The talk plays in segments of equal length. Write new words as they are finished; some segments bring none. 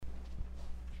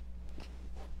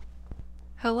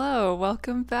Hello,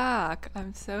 welcome back.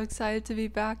 I'm so excited to be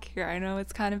back here. I know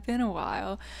it's kind of been a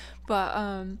while, but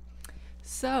I'm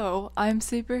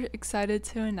super excited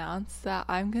to announce that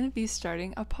I'm going to be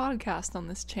starting a podcast on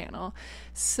this channel.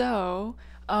 So,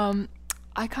 um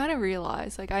I kind of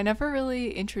realized like I never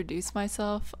really introduced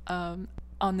myself on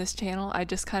this channel. I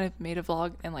just kind of made a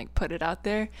vlog and like put it out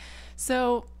there.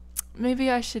 So,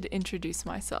 maybe I should introduce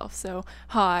myself. So,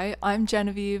 hi, I'm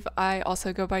Genevieve. I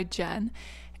also go by Jen.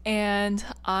 And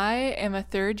I am a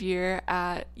third year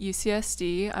at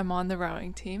UCSD. I'm on the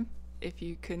rowing team, if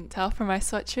you couldn't tell from my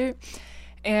sweatshirt.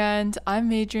 And I'm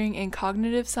majoring in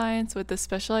cognitive science with a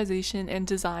specialization in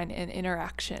design and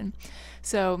interaction.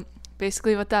 So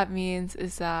basically, what that means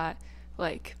is that,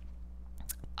 like,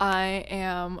 I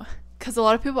am, because a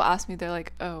lot of people ask me, they're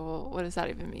like, oh, well, what does that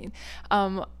even mean?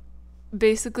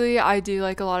 Basically, I do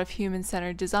like a lot of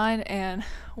human-centered design, and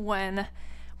when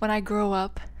I grow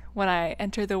up, when I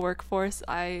enter the workforce,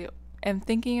 I am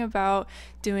thinking about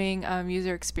doing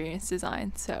user experience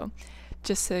design. So,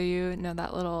 just so you know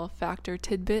that little fact or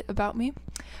tidbit about me.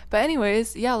 But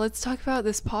anyways, yeah, let's talk about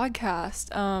this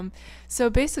podcast. So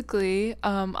basically,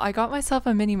 I got myself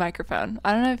a mini microphone.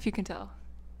 I don't know if you can tell.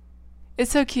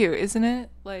 It's so cute, isn't it?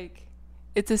 Like,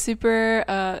 it's a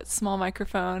super small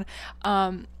microphone.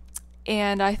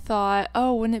 And I thought,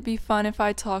 oh, wouldn't it be fun if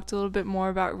I talked a little bit more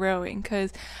about rowing?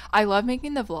 Because I love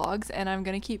making the vlogs and I'm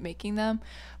going to keep making them.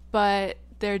 But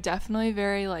they're definitely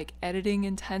very like editing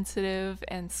intensive,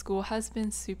 and school has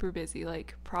been super busy.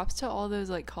 Like, props to all those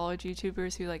like college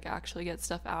YouTubers who like actually get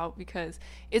stuff out, because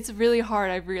it's really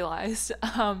hard, I've realized.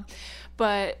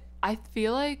 But I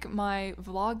feel like my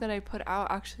vlog that I put out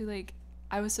actually, like,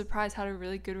 I was surprised, had a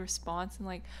really good response. And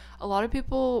like a lot of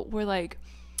people were like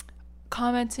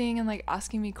commenting and like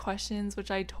asking me questions, which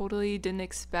I totally didn't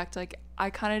expect. Like, I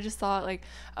kind of just thought like,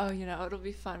 oh, it'll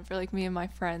be fun for like me and my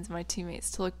friends, my teammates,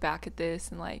 to look back at this,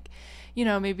 and like,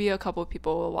 maybe a couple of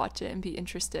people will watch it and be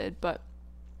interested. But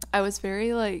I was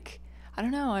very like, I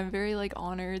don't know, I'm very like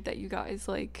honored that you guys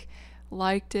like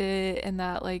liked it, and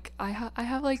that like I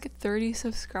have like 30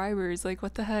 subscribers. Like,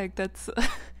 what the heck? That's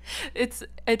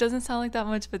it doesn't sound like that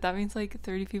much, but that means like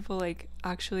 30 people like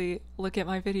actually look at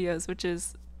my videos, which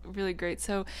is really great.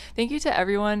 So thank you to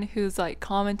everyone who's like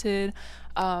commented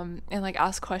and like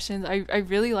asked questions. I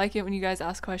really like it when you guys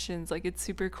ask questions. Like, it's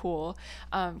super cool,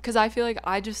 because I feel like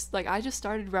I just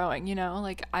started rowing,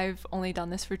 like I've only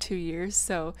done this for 2 years.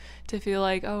 So to feel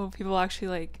like, oh, people actually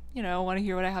like want to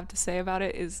hear what I have to say about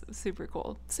it is super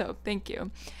cool. So thank you.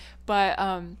 But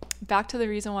back to the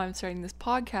reason why I'm starting this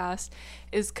podcast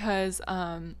is because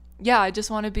yeah, I just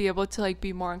want to be able to like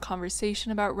be more in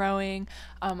conversation about rowing.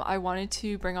 I wanted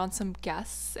to bring on some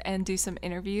guests and do some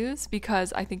interviews,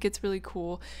 because I think it's really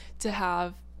cool to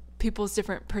have people's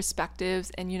different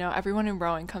perspectives. And everyone in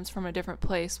rowing comes from a different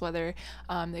place, whether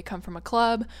they come from a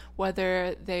club,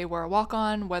 whether they were a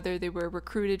walk-on, whether they were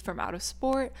recruited from out of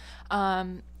sport.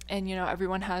 And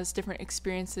everyone has different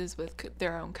experiences with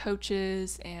their own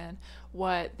coaches and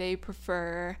what they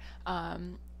prefer,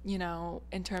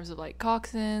 in terms of like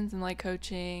coxswains and like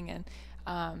coaching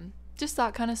and just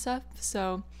that kind of stuff.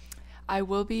 So I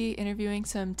will be interviewing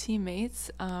some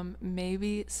teammates,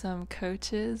 maybe some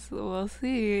coaches. We'll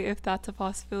see if that's a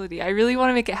possibility. I really want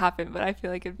to make it happen, but I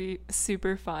feel like it'd be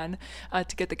super fun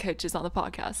to get the coaches on the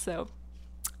podcast. So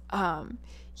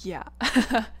yeah.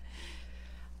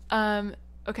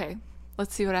 Okay,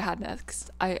 let's see what I had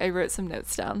next. I wrote some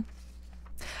notes down.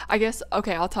 I guess,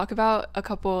 okay, I'll talk about a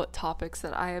couple topics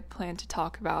that I had planned to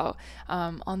talk about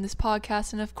on this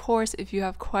podcast. And of course, if you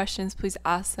have questions, please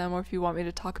ask them, or if you want me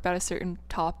to talk about a certain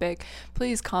topic,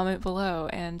 please comment below,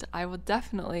 and I will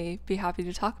definitely be happy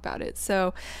to talk about it.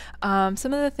 So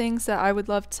some of the things that I would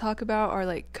love to talk about are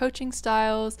like coaching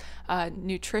styles,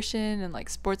 nutrition and like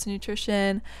sports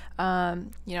nutrition,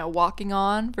 walking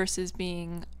on versus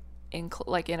being in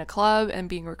a club and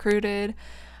being recruited,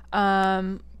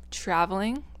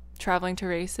 traveling to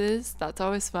races, that's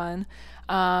always fun,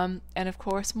 and of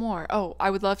course more. Oh, I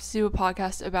would love to do a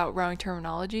podcast about rowing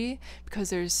terminology, because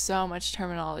there's so much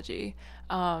terminology,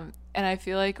 and I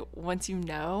feel like once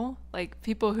like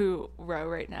people who row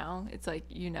right now, it's like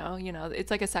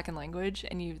it's like a second language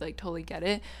and you like totally get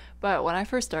it. But when I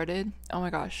first started, oh my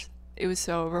gosh, it was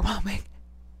so overwhelming.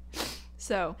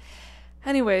 So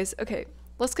anyways, okay,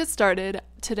 let's get started.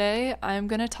 Today I'm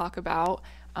gonna talk about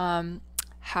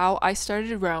how I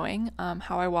started rowing,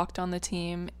 how I walked on the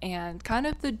team, and kind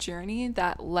of the journey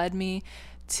that led me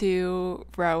to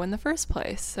row in the first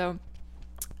place. So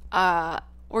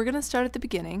we're going to start at the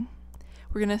beginning.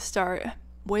 We're going to start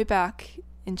way back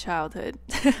in childhood.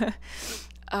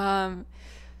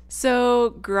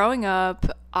 So growing up,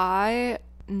 I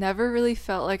never really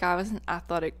felt like I was an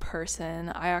athletic person.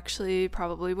 I actually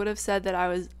probably would have said that I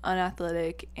was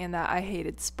unathletic and that I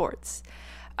hated sports.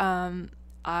 Um,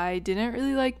 I didn't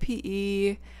really like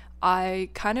PE. I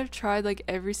kind of tried like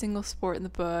every single sport in the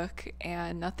book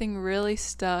and nothing really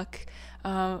stuck.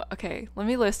 Okay, let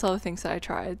me list all the things that I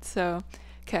tried. So,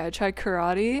 okay, I tried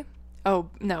karate. Oh,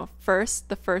 no,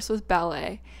 the first was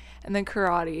ballet, and then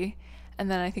karate,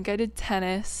 and then I think I did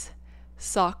tennis,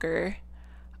 soccer,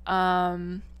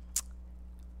 um,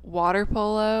 water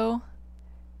polo.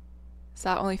 Is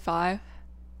that only five?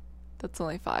 That's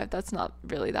only five. That's not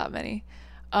really that many.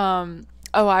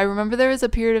 Oh, I remember there was a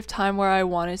period of time where I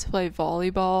wanted to play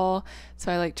volleyball,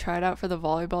 so I like tried out for the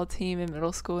volleyball team in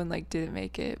middle school and like didn't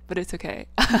make it, but it's okay.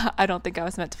 I don't think I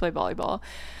was meant to play volleyball.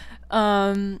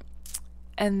 Um,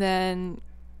 and then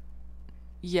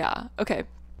yeah, okay.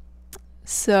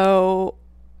 So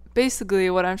basically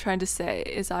what I'm trying to say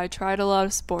is I tried a lot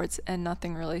of sports and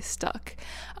nothing really stuck.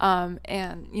 And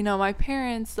my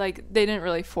parents, like, they didn't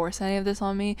really force any of this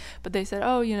on me, but they said,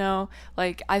 oh,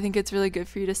 like, I think it's really good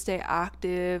for you to stay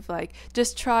active, like,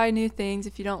 just try new things.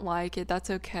 If you don't like it, that's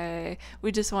okay.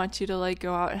 We just want you to like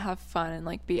go out and have fun and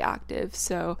like be active.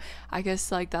 So I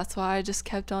guess like that's why I just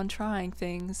kept on trying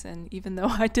things, and even though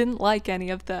I didn't like any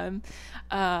of them,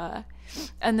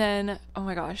 and then, oh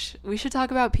my gosh, we should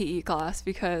talk about PE class,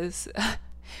 because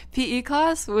PE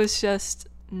class was just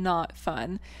not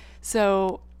fun.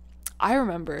 So I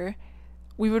remember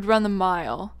we would run the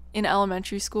mile in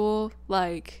elementary school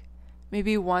like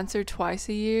maybe once or twice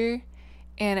a year,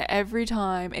 and every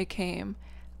time it came,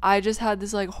 I just had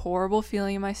this like horrible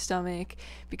feeling in my stomach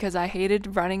because I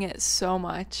hated running it so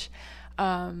much.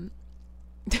 Um,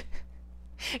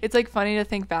 it's like funny to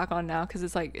think back on now because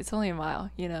it's like it's only a mile.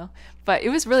 But it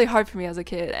was really hard for me as a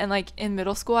kid. And like in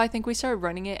middle school, I think we started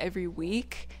running it every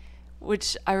week,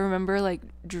 which I remember like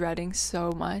dreading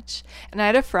so much. And I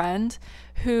had a friend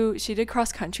who she did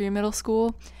cross country in middle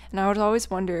school, and I would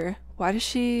always wonder, why does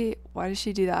she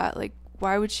do that? Like,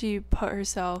 why would she put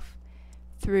herself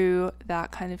through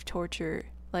that kind of torture?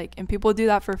 Like, and people do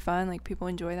that for fun, like people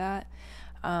enjoy that.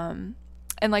 And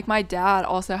like my dad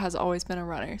also has always been a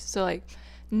runner, so like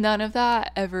none of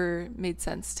that ever made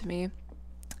sense to me,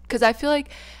 because I feel like,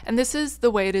 and this is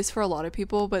the way it is for a lot of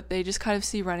people, but they just kind of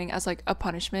see running as like a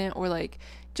punishment or like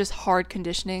just hard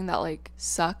conditioning that like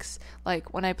sucks.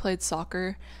 Like when I played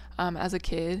soccer as a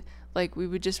kid, like we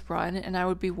would just run and I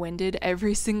would be winded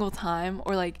every single time,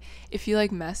 or like if you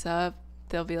like mess up,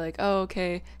 they'll be like, oh,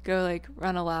 okay, go like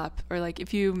run a lap, or like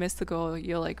if you miss the goal,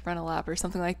 you'll like run a lap or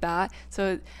something like that.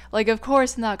 So like, of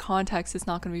course, in that context, it's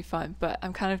not going to be fun, but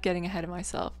I'm kind of getting ahead of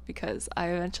myself because I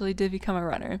eventually did become a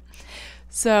runner.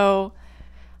 So,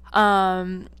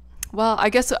 well, I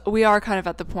guess we are kind of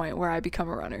at the point where I become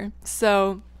a runner.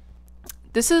 So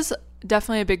this is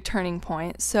definitely a big turning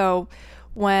point. So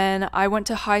when I went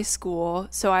to high school,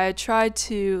 so I had tried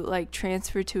to like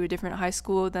transfer to a different high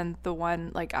school than the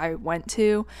one like I went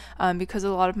to, because a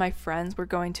lot of my friends were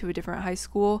going to a different high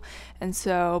school. And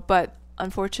so, but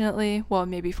unfortunately, well,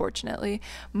 maybe fortunately,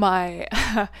 my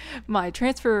my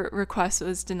transfer request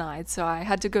was denied. So I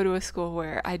had to go to a school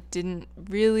where I didn't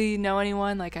really know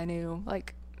anyone. Like I knew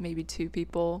like maybe two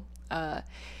people.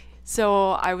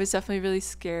 So I was definitely really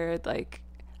scared. Like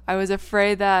I was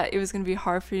afraid that it was going to be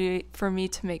hard for me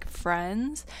to make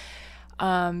friends,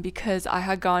 because I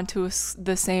had gone to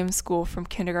the same school from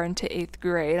kindergarten to 8th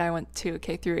grade. I went to a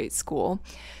K through 8 school.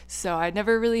 So I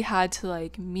never really had to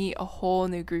like meet a whole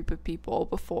new group of people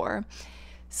before.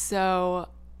 So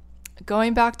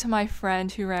going back to my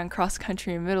friend who ran cross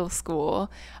country in middle school,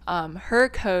 her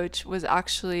coach was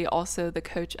actually also the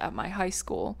coach at my high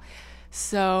school.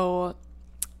 So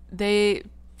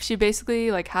she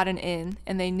basically like had an in,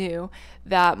 and they knew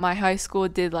that my high school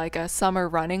did like a summer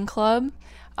running club,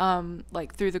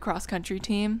 like through the cross country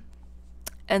team.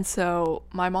 And so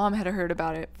my mom had heard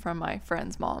about it from my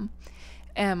friend's mom,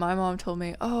 and my mom told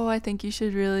me, oh, I think you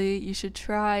should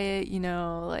try it,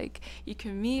 like you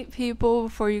can meet people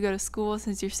before you go to school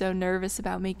since you're so nervous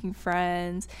about making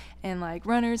friends, and like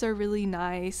runners are really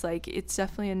nice, like it's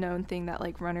definitely a known thing that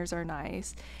like runners are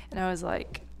nice. And I was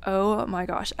like, oh my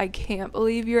gosh, I can't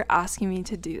believe you're asking me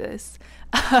to do this.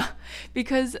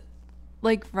 Because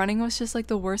like running was just like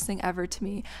the worst thing ever to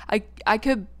me. I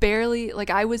could barely, like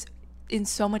I was in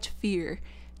so much fear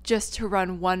just to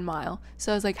run 1 mile.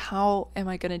 So I was like, how am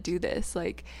I gonna do this?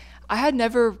 Like I had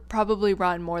never probably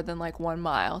run more than like 1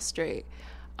 mile straight.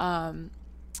 But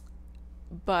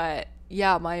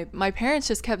yeah, my parents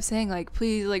just kept saying like,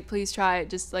 please try it,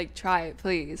 just like try it,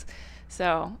 please.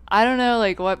 So I don't know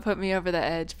like what put me over the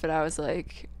edge, but I was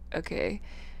like, okay,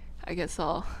 I guess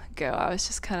I'll go. I was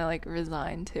just kind of like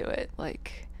resigned to it.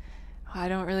 Like, I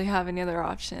don't really have any other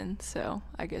option, so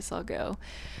I guess I'll go.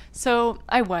 So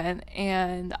I went,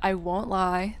 and I won't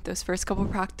lie, those first couple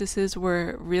practices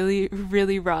were really,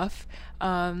 really rough.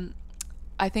 Um,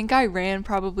 I think I ran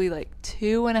probably like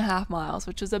 2.5 miles,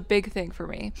 which was a big thing for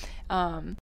me.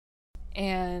 Um,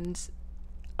 and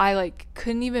I like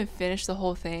couldn't even finish the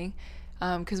whole thing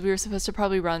because we were supposed to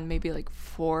probably run maybe like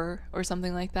 4 or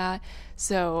something like that.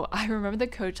 So I remember the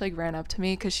coach like ran up to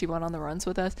me because she went on the runs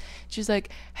with us. She's like,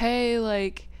 "Hey,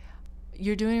 like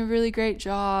you're doing a really great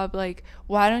job. Like,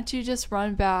 why don't you just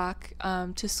run back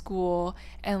to school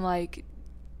and like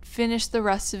finish the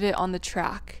rest of it on the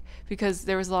track?" Because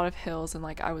there was a lot of hills and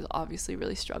like I was obviously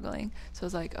really struggling. So I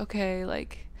was like, okay,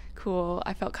 like cool.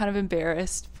 I felt kind of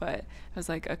embarrassed, but I was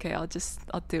like, okay, I'll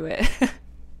do it.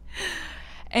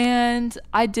 And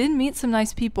I did meet some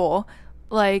nice people.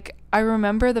 Like, I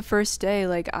remember the first day,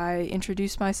 like, I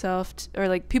introduced myself, or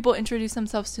like, people introduced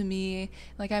themselves to me.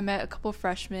 Like, I met a couple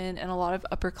freshmen and a lot of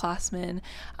upperclassmen,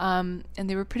 and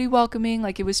they were pretty welcoming.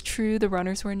 Like, it was true, the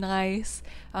runners were nice.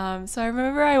 So I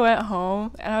remember I went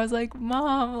home and I was like,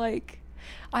 Mom, like,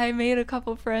 I made a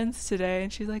couple friends today.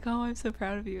 And she's like, oh, I'm so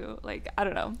proud of you. Like, I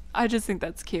don't know. I just think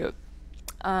that's cute.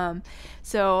 Um,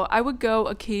 so I would go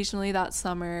occasionally that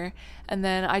summer, and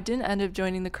then I didn't end up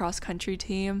joining the cross country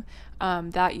team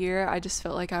that year. I just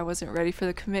felt like I wasn't ready for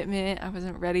the commitment. I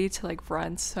wasn't ready to like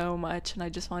run so much, and I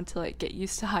just wanted to like get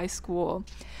used to high school.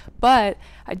 But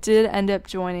I did end up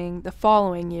joining the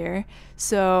following year.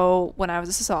 So when I was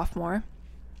a sophomore,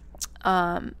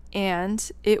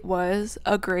 and it was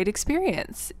a great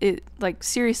experience. It like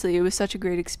seriously, it was such a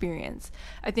great experience.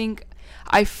 I think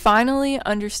I finally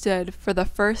understood for the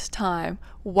first time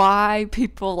why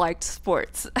people liked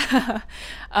sports.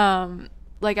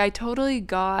 Like I totally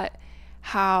got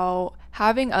how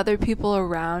having other people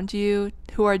around you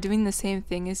who are doing the same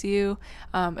thing as you,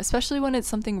 especially when it's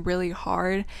something really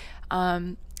hard,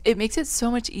 it makes it so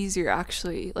much easier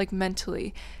actually, like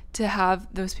mentally, to have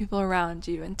those people around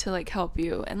you and to like help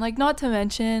you. And like not to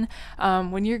mention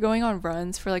when you're going on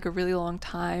runs for like a really long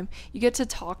time, you get to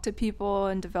talk to people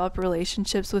and develop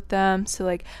relationships with them. So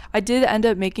like I did end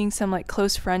up making some like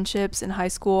close friendships in high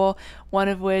school, one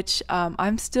of which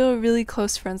I'm still really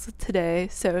close friends with today,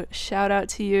 so shout out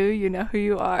to you, you know who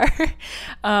you are.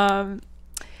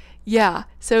 Yeah,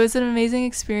 so it was an amazing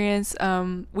experience.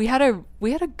 We had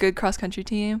a good cross country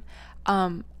team.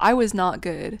 I was not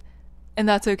good, and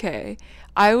that's okay.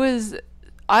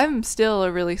 I'm still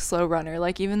a really slow runner.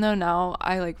 Like even though now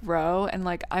I like row and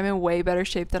like I'm in way better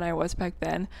shape than I was back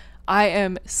then, I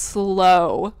am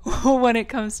slow when it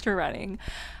comes to running.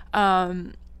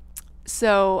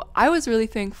 So I was really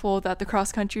thankful that the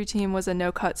cross country team was a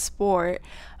no cut sport,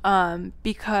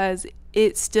 because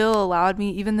it still allowed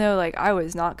me, even though like I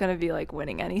was not going to be like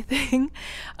winning anything,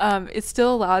 it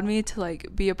still allowed me to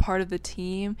like be a part of the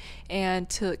team and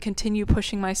to continue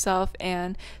pushing myself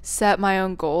and set my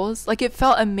own goals. Like it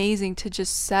felt amazing to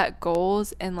just set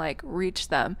goals and like reach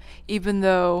them, even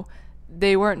though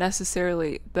they weren't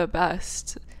necessarily the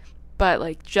best. But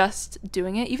like just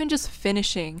doing it, even just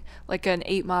finishing like an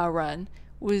 8 mile run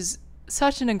was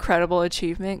such an incredible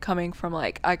achievement, coming from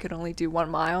like I could only do 1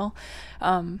 mile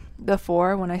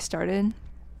before when I started.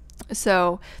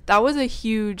 So that was a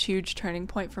huge turning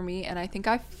point for me, and I think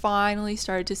I finally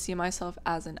started to see myself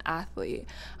as an athlete,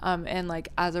 and like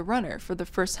as a runner for the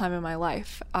first time in my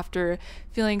life, after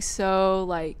feeling so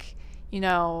like, you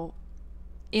know,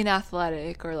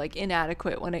 inathletic or like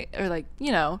inadequate when it, or like,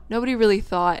 you know, nobody really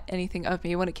thought anything of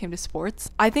me when it came to sports.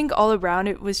 I think all around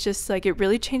it was just like it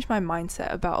really changed my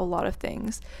mindset about a lot of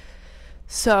things.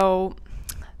 So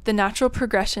the natural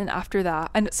progression after that,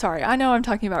 and sorry, I know I'm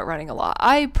talking about running a lot.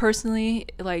 I personally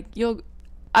like, you'll,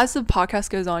 as the podcast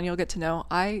goes on, you'll get to know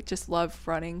I just love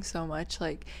running so much.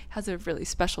 Like it has a really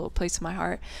special place in my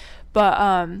heart.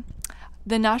 But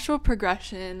the natural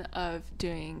progression of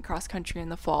doing cross country in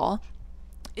the fall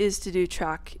is to do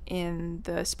track in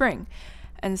the spring.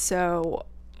 And so,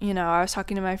 you know, I was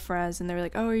talking to my friends and they were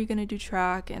like, oh, are you going to do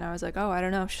track? And I was like, oh, I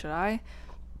don't know, should I?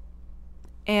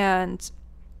 And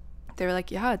they were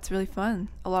like, yeah, it's really fun.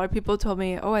 A lot of people told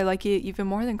me, oh, I like it even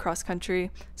more than cross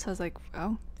country. So I was like,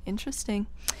 oh, interesting.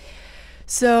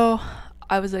 So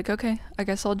I was like, okay, I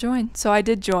guess I'll join. So I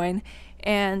did join,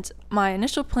 and my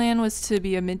initial plan was to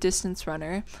be a mid-distance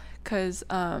runner, because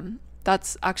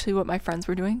that's actually what my friends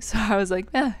were doing. So I was like,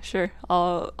 yeah, sure,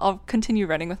 I'll continue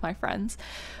running with my friends.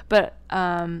 But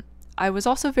I was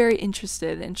also very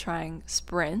interested in trying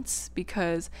sprints,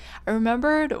 because I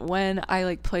remembered when I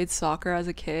like played soccer as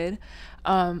a kid,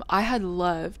 I had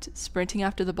loved sprinting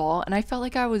after the ball, and I felt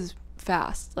like I was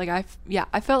fast. Like I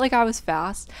felt like I was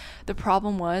fast. The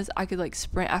problem was I could like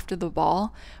sprint after the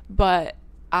ball, but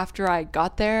after I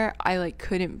got there, I like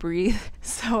couldn't breathe.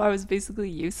 So I was basically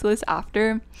useless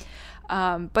after.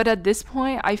 But at this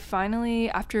point, I finally,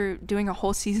 after doing a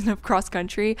whole season of cross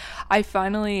country, I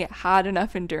finally had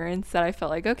enough endurance that I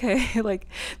felt like, okay, like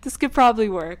this could probably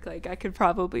work. Like I could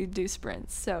probably do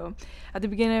sprints. So at the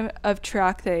beginning of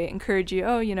track, they encourage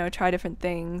you, try different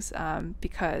things,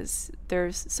 because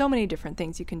there's so many different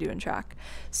things you can do in track.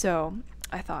 So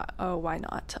I thought, oh, why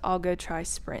not? I'll go try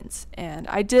sprints. And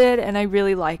I did, and I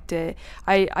really liked it.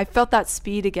 I felt that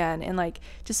speed again, and like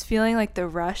just feeling like the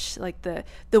rush, like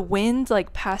the wind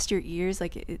like past your ears,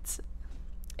 like it's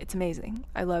amazing.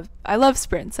 I love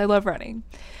sprints. I love running.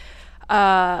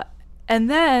 And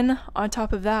then on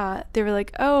top of that, they were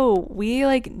like, oh, we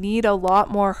like need a lot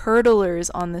more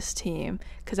hurdlers on this team,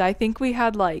 because I think we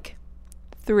had like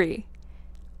 3.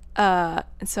 And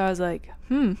so I was like,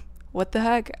 what the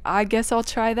heck? I guess I'll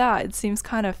try that. It seems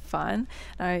kind of fun.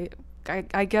 I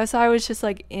guess I was just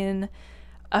like in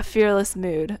a fearless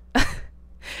mood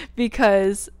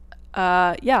because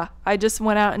I just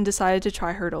went out and decided to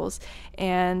try hurdles.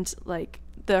 And like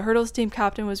the hurdles team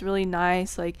captain was really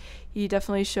nice. Like he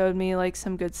definitely showed me like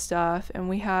some good stuff, and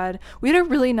we had a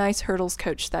really nice hurdles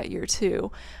coach that year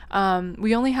too.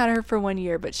 We only had her for 1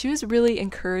 year, but she was really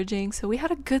encouraging. So we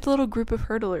had a good little group of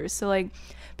hurdlers. So like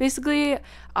basically,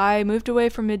 I moved away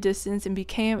from mid-distance and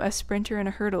became a sprinter and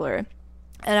a hurdler.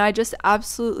 And I just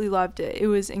absolutely loved it. It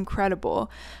was incredible.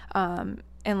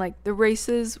 And like the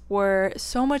races were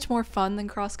so much more fun than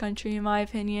cross country, in my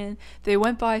opinion. They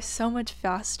went by so much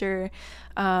faster.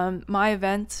 My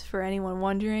events, for anyone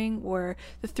wondering, were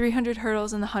the 300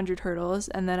 hurdles and the 100 hurdles.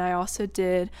 And then I also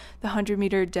did the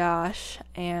 100-meter dash,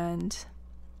 and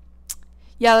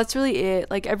yeah, that's really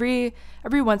it. Like every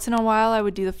once in a while I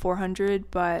would do the 400,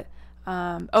 but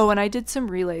and I did some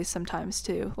relays sometimes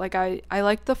too. Like I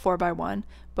liked the 4x1,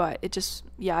 but it just,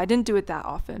 I didn't do it that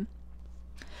often.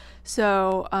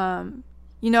 So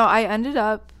I ended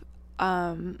up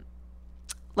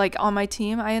like on my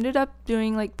team, I ended up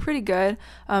doing like pretty good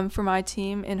for my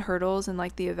team in hurdles and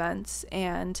like the events.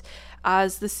 And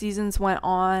as the seasons went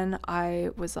on,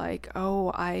 I was like,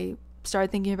 I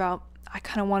started thinking about, I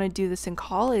kind of want to do this in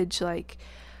college. Like,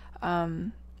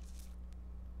 I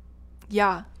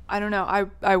don't know.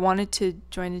 I wanted to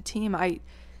join a team. I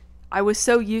was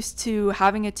so used to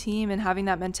having a team and having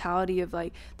that mentality of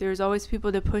like, there's always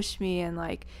people to push me, and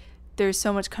like, there's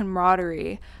so much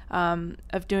camaraderie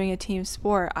of doing a team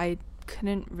sport. I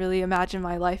couldn't really imagine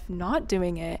my life not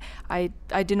doing it. I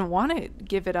didn't want to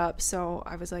give it up. So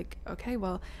I was like, okay,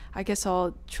 well, I guess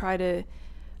I'll try to,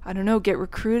 I don't know, get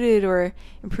recruited or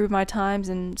improve my times,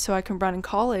 and so I can run in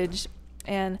college.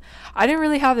 And I didn't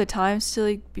really have the times to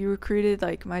like be recruited.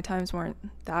 Like my times weren't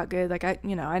that good. Like I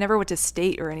never went to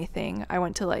state or anything. I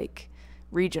went to like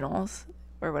regionals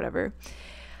or whatever.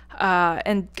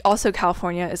 And also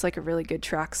California is like a really good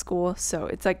track school. So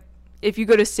it's like, if you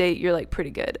go to state, you're like pretty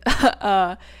good.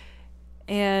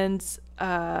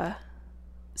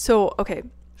 So, okay,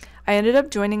 I ended up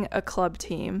joining a club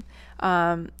team,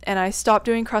 and I stopped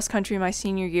doing cross country my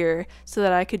senior year so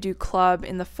that I could do club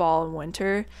in the fall and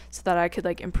winter, so that I could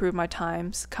like improve my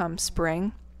times come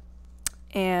spring.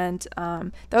 And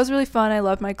that was really fun. I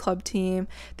loved my club team.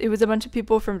 It was a bunch of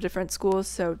people from different schools,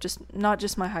 so not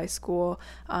just my high school.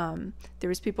 There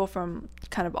was people from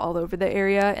kind of all over the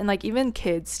area, and like even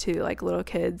kids too, like little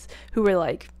kids who were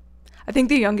like, I think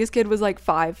the youngest kid was like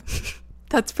 5.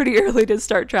 That's pretty early to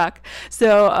start track.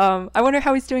 So I wonder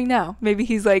how he's doing now. Maybe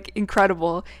he's like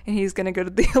incredible and he's gonna go to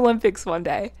the Olympics one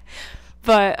day.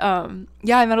 But I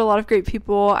met a lot of great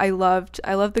people. I loved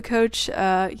the coach.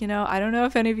 I don't know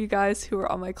if any of you guys who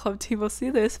are on my club team will see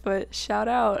this, but shout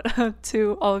out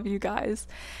to all of you guys.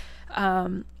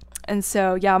 And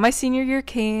so my senior year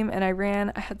came and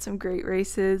I had some great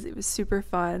races. It was super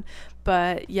fun.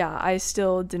 But I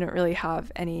still didn't really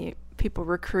have any people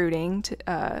recruiting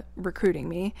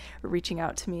me or reaching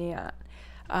out to me.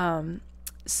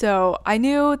 So I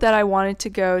knew that I wanted to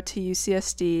go to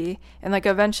UCSD, and like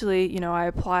eventually, I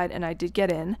applied and I did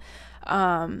get in.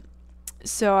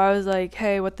 So I was like,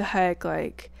 hey, what the heck?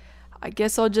 Like, I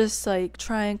guess I'll just like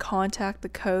try and contact the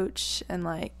coach, and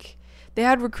like they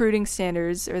had recruiting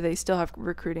standards, or they still have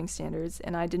recruiting standards,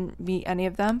 and I didn't meet any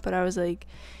of them, but I was like,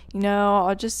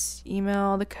 I'll just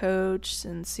email the coach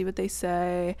and see what they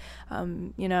say.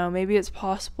 Maybe it's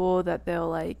possible that they'll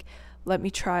like let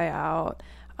me try out.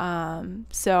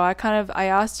 So I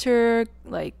asked her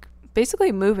like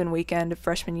basically move-in weekend of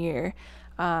freshman year.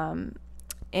 And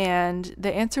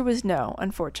the answer was no,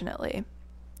 unfortunately.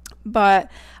 But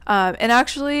and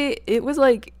actually it was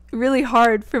like really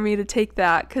hard for me to take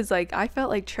that because like I felt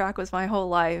like track was my whole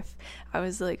life. I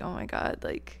was like, oh my god,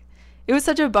 like it was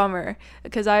such a bummer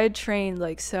because I had trained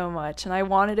like so much and I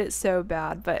wanted it so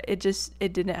bad, but it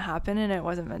didn't happen and it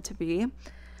wasn't meant to be.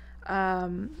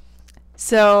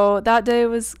 So that day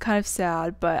was kind of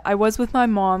sad, but I was with my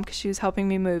mom because she was helping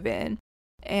me move in,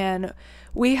 and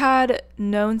we had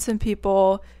known some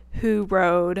people who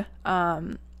rode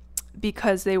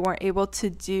because they weren't able to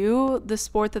do the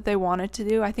sport that they wanted to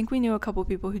do. I think we knew a couple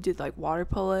people who did like water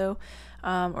polo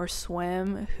or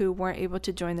swim who weren't able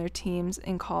to join their teams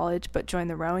in college but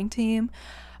joined the rowing team.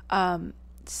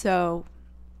 So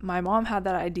my mom had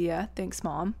that idea, thanks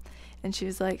mom, and she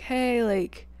was like, hey,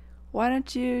 like why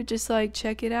don't you just like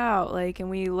check it out, like, and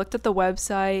we looked at the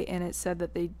website and it said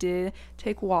that they did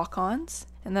take walk-ons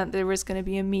and that there was going to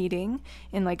be a meeting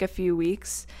in like a few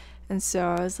weeks. And so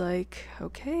I was like,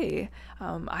 okay.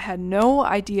 I had no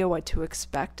idea what to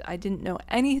expect. I didn't know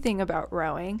anything about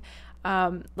rowing,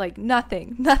 like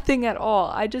nothing at all.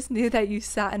 I just knew that you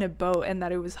sat in a boat and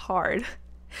that it was hard.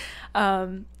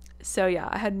 So yeah,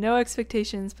 I had no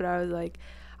expectations, but I was like,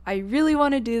 I really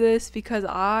want to do this because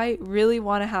I really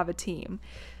want to have a team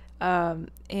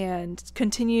and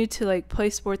continue to like play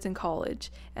sports in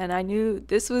college. And I knew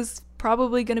this was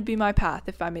probably going to be my path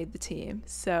if I made the team.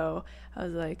 So I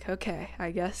was like, okay, I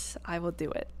guess I will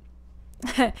do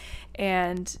it.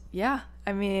 And yeah,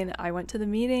 I mean, I went to the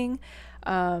meeting.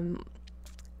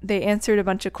 They answered a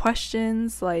bunch of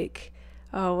questions like,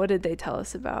 oh, what did they tell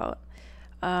us about?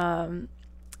 I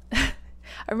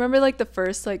remember like the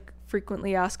first like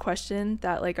frequently asked question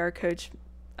that like our coach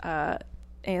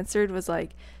answered was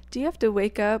like, do you have to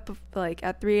wake up like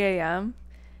at 3 a.m.?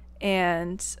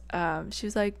 And she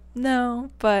was like,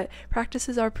 no, but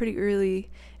practices are pretty early,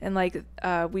 and like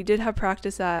we did have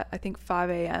practice at I think 5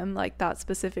 a.m. like that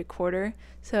specific quarter,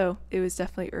 so it was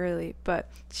definitely early, but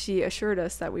she assured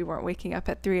us that we weren't waking up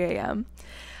at 3 a.m.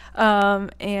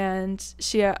 And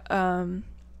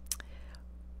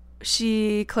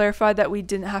she clarified that we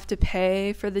didn't have to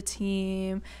pay for the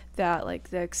team, that like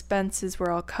the expenses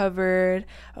were all covered.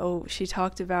 Oh, she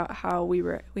talked about how we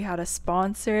had a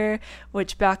sponsor,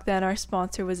 which back then our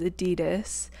sponsor was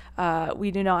Adidas.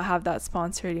 We do not have that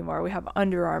sponsor anymore. We have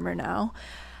Under Armour now.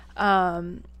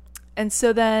 And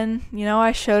so then, you know,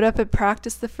 I showed up at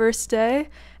practice the first day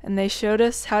and they showed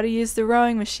us how to use the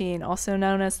rowing machine, also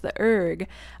known as the erg.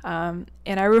 And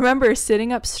I remember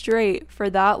sitting up straight for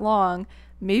that long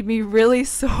made me really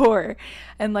sore,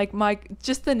 and like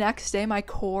just the next day my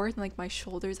core and like my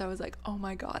shoulders, I was like, oh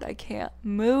my god, I can't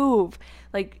move.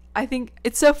 Like I think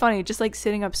it's so funny, just like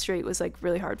sitting up straight was like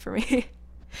really hard for me.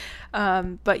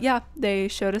 But yeah, they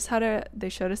showed us how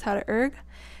to erg,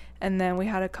 and then we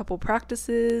had a couple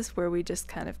practices where we just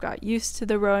kind of got used to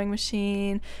the rowing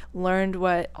machine, learned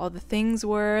what all the things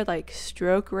were, like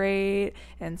stroke rate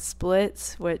and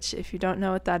splits, which if you don't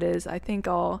know what that is, I think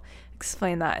I'll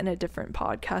explain that in a different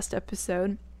podcast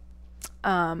episode.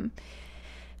 And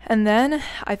then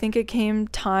I think it came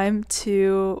time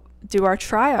to do our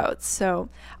tryouts. So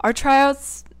our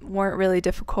tryouts weren't really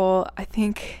difficult. I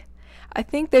think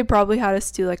they probably had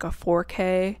us do like a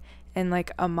 4K and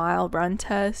like a mile run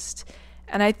test.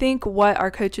 And I think what our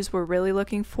coaches were really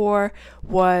looking for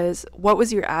was, what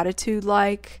was your attitude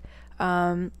like?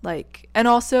 Like, and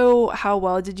also how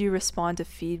well did you respond to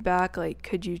feedback? Like,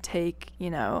 could you take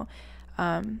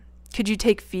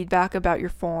feedback about your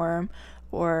form,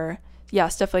 or yeah,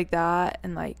 stuff like that,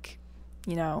 and like,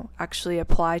 you know, actually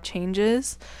apply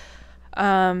changes.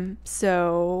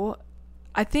 So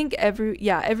I think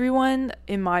everyone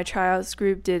in my tryouts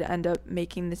group did end up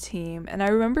making the team. And I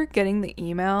remember getting the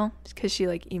email because she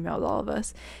like emailed all of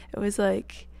us. It was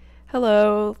like,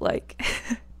 hello, like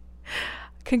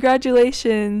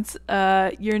congratulations,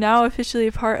 you're now officially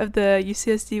a part of the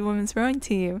UCSD women's rowing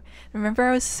team. I remember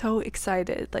I was so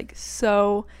excited, like,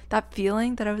 so that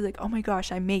feeling that I was like, oh my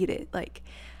gosh, I made it, like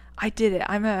I did it.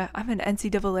 I'm an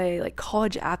NCAA like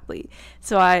college athlete.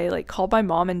 So I like called my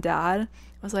mom and dad.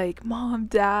 I was like, Mom,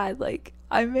 Dad, like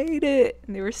I made it.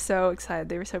 And they were so excited.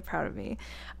 They were so proud of me.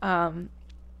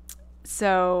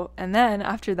 So, and then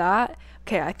after that,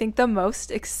 okay, I think the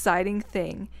most exciting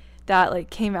thing that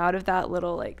like came out of that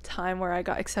little like time where I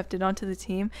got accepted onto the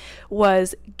team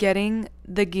was getting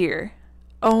the gear.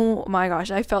 Oh my gosh,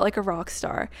 I felt like a rock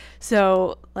star.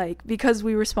 So like, because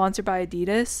we were sponsored by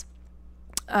Adidas,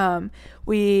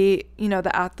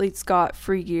 the athletes got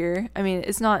free gear. I mean,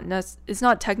 it's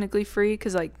not technically free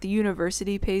because like the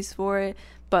university pays for it,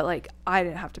 but like I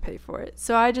didn't have to pay for it.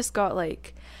 So I just got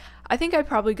like, I think I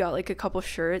probably got like a couple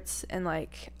shirts and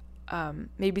like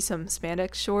maybe some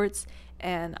spandex shorts,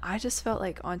 and I just felt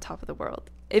like on top of the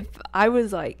world. If I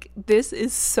was like, this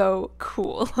is so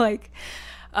cool. Like,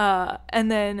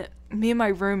 and then me and my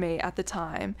roommate at the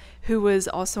time, who was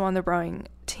also on the rowing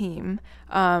team,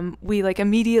 we like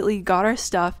immediately got our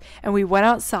stuff and we went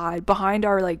outside behind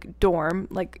our like dorm,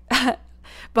 like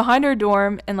behind our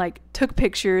dorm, and like took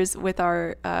pictures with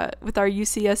our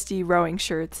UCSD rowing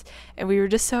shirts, and we were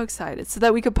just so excited so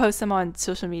that we could post them on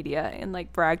social media and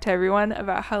like brag to everyone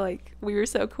about how like we were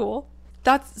so cool.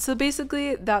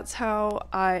 That's how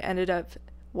I ended up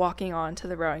walking on to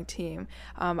the rowing team.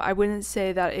 I wouldn't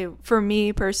say that for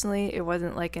me personally, it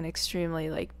wasn't like an extremely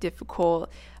like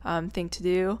difficult thing to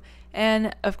do.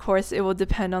 And of course, it will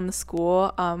depend on the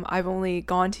school. I've only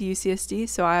gone to UCSD,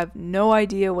 so I have no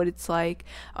idea what it's like.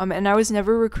 And I was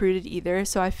never recruited either.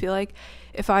 So I feel like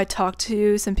if I talked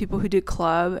to some people who did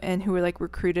club and who were like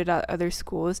recruited at other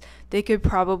schools, they could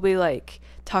probably like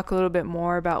talk a little bit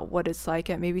more about what it's like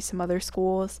at maybe some other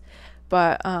schools.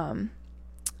 But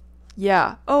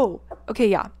yeah. Oh, okay,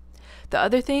 yeah. The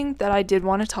other thing that I did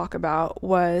want to talk about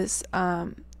was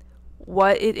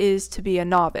what it is to be a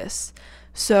novice.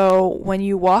 So when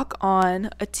you walk on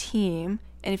a team,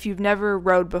 and if you've never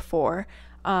rowed before,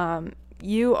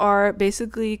 you are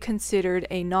basically considered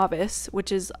a novice, which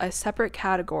is a separate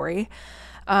category,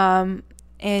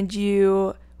 and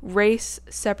you race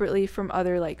separately from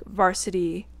other like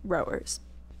varsity rowers.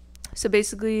 So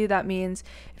basically that means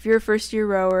if you're a first year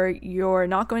rower, you're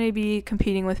not going to be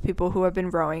competing with people who have been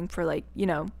rowing for like,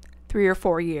 3 or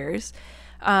 4 years.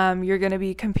 You're going to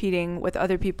be competing with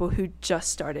other people who just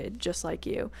started just like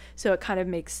you. So it kind of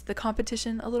makes the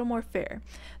competition a little more fair.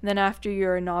 And then after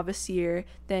your novice year,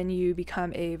 then you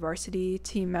become a varsity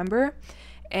team member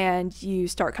and you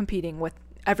start competing with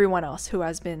everyone else who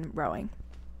has been rowing.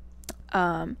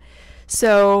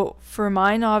 So for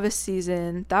my novice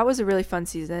season, that was a really fun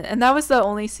season. And that was the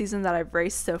only season that I've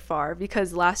raced so far,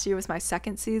 because last year was my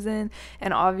second season.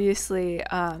 And obviously,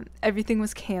 everything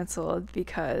was canceled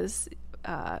because,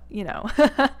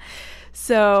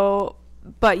 So,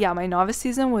 but yeah, my novice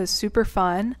season was super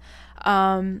fun.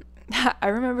 I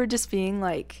remember just being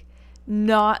like,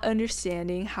 not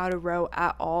understanding how to row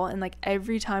at all, and like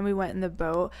every time we went in the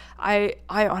boat, I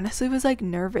honestly was like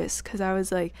nervous, because I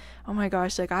was like, oh my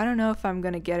gosh, like I don't know if I'm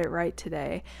gonna get it right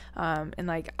today, and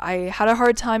like I had a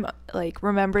hard time like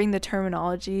remembering the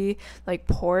terminology, like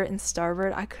port and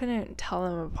starboard. I couldn't tell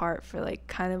them apart for like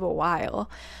kind of a while,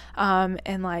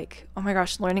 and like, oh my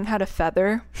gosh, learning how to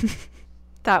feather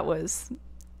that was,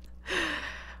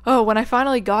 oh, when I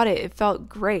finally got it, it felt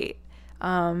great.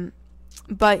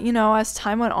 But, as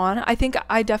time went on, I think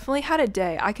I definitely had a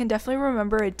day. I can definitely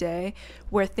remember a day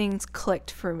where things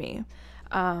clicked for me.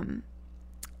 And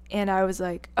I was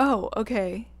like, oh,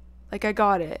 okay, like I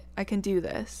got it. I can do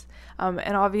this.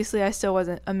 And obviously I still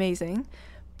wasn't amazing,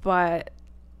 but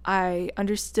I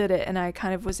understood it and I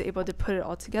kind of was able to put it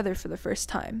all together for the first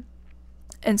time.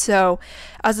 And so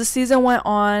as the season went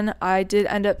on, I did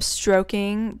end up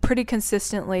stroking pretty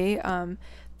consistently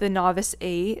the Novice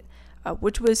 8.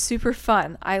 Which was super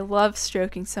fun. I love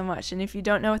stroking so much. And if you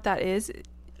don't know what that is,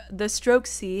 the stroke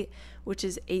seat, which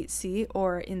is 8C,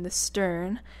 or in the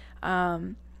stern,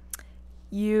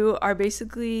 you are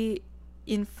basically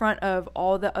in front of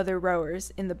all the other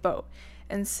rowers in the boat.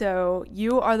 And so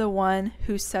you are the one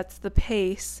who sets the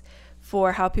pace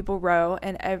for how people row,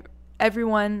 and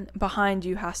everyone behind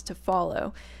you has to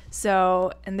follow.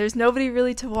 So, and there's nobody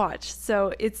really to watch.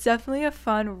 So it's definitely a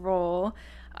fun role.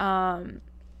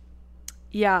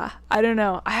 Yeah, I don't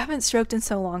know. I haven't stroked in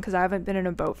so long because I haven't been in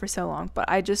a boat for so long, but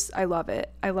I love it.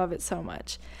 I love it so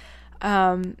much.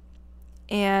 And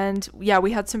yeah,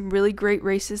 we had some really great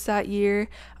races that year.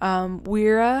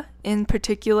 Weira in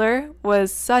particular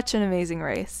was such an amazing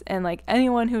race. And like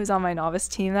anyone who was on my novice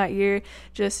team that year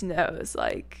just knows,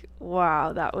 like,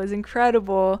 wow, that was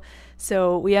incredible.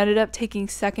 So we ended up taking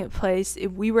second place.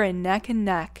 We were neck and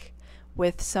neck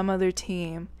with some other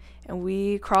team. And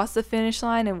we crossed the finish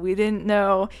line and we didn't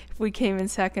know if we came in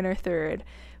second or third.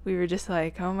 We were just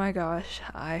like, oh my gosh,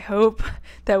 I hope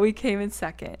that we came in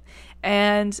second.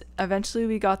 And eventually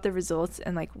we got the results,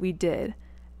 and like we did.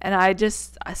 And I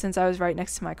just, since I was right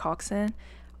next to my coxswain,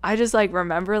 I just like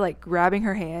remember like grabbing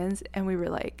her hands and we were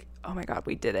like, oh my God,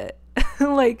 we did it.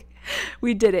 Like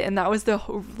we did it. And that was the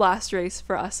last race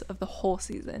for us of the whole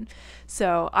season.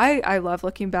 So I love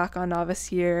looking back on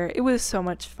novice year. It was so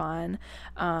much fun.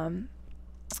 And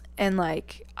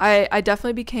like I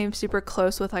definitely became super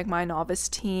close with like my novice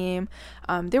team.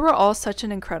 They were all such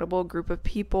an incredible group of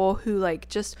people who like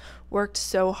just worked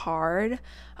so hard,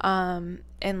 and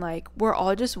like we're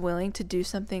all just willing to do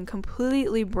something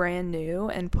completely brand new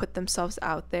and put themselves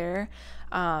out there.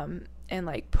 and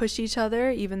like push each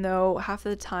other, even though half of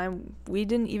the time we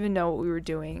didn't even know what we were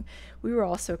doing. We were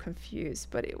all so confused,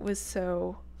 but it was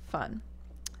so fun.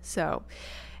 So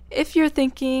if you're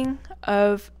thinking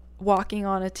of walking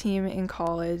on a team in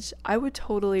college, I would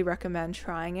totally recommend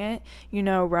trying it.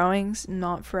 Rowing's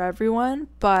not for everyone,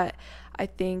 but I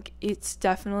think it's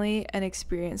definitely an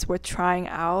experience worth trying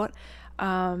out.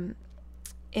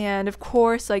 And of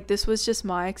course, like, this was just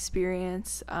my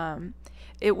experience.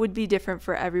 It would be different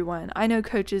for everyone. I know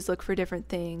coaches look for different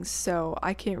things, so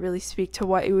I can't really speak to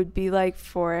what it would be like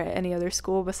for any other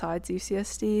school besides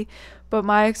UCSD, but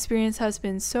my experience has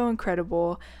been so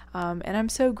incredible, and I'm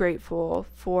so grateful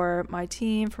for my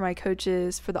team, for my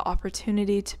coaches, for the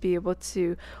opportunity to be able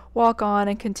to walk on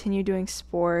and continue doing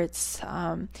sports,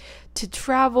 to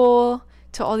travel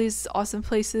to all these awesome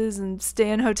places and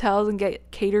stay in hotels and get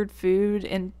catered food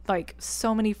and like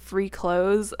so many free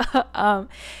clothes.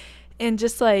 And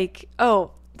just like,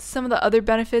 some of the other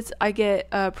benefits, I get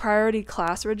a priority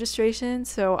class registration,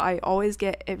 so I always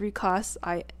get every class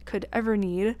I could ever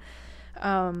need.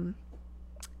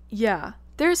 Yeah,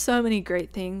 there's so many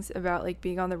great things about like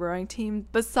being on the rowing team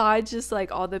besides just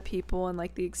like all the people and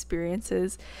like the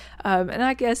experiences. And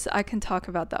I guess I can talk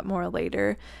about that more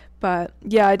later. But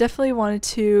yeah, I definitely wanted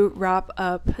to wrap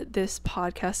up this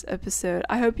podcast episode.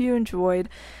 I hope you enjoyed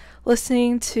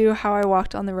listening to how I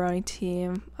walked on the rowing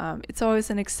team. It's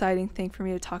always an exciting thing for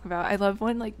me to talk about. I love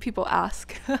when like people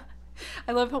ask, oh,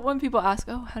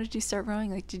 how did you start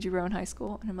rowing? Like, did you row in high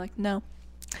school? And I'm like, no.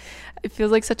 It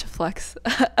feels like such a flex.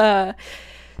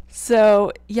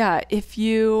 So yeah, if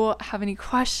you have any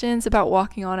questions about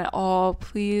walking on at all,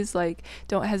 please like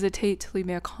don't hesitate to leave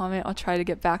me a comment. I'll try to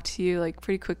get back to you like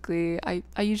pretty quickly. I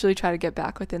usually try to get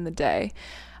back within the day.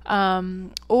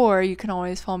 Or you can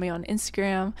always follow me on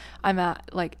Instagram. I'm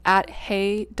at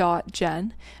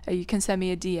hey.jen. You can send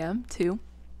me a DM too.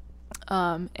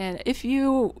 And if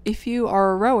you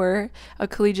are a rower, a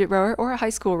collegiate rower or a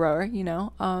high school rower,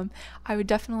 I would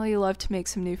definitely love to make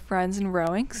some new friends in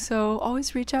rowing. So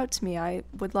always reach out to me. I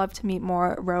would love to meet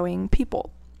more rowing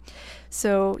people.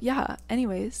 So yeah,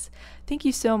 anyways, thank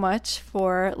you so much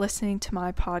for listening to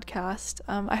my podcast.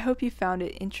 I hope you found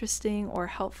it interesting or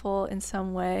helpful in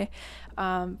some way.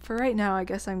 For right now, I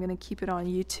guess I'm going to keep it on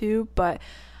YouTube, but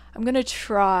I'm going to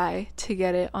try to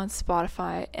get it on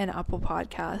Spotify and Apple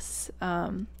Podcasts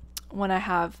when I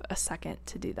have a second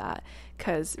to do that,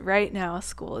 because right now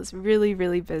school is really,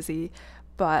 really busy,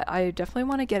 but I definitely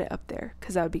want to get it up there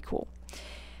because that would be cool.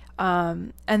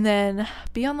 And then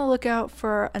be on the lookout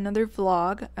for another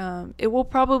vlog. It will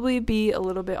probably be a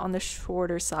little bit on the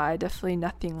shorter side, definitely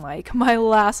nothing like my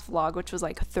last vlog, which was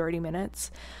like 30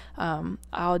 minutes.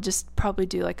 I'll just probably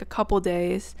do like a couple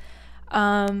days.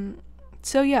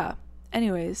 So yeah,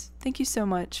 anyways, thank you so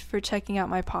much for checking out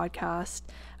my podcast,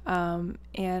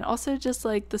 and also just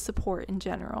like the support in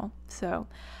general. So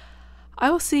I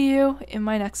will see you in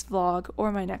my next vlog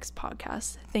or my next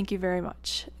podcast. Thank you very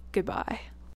much. Goodbye.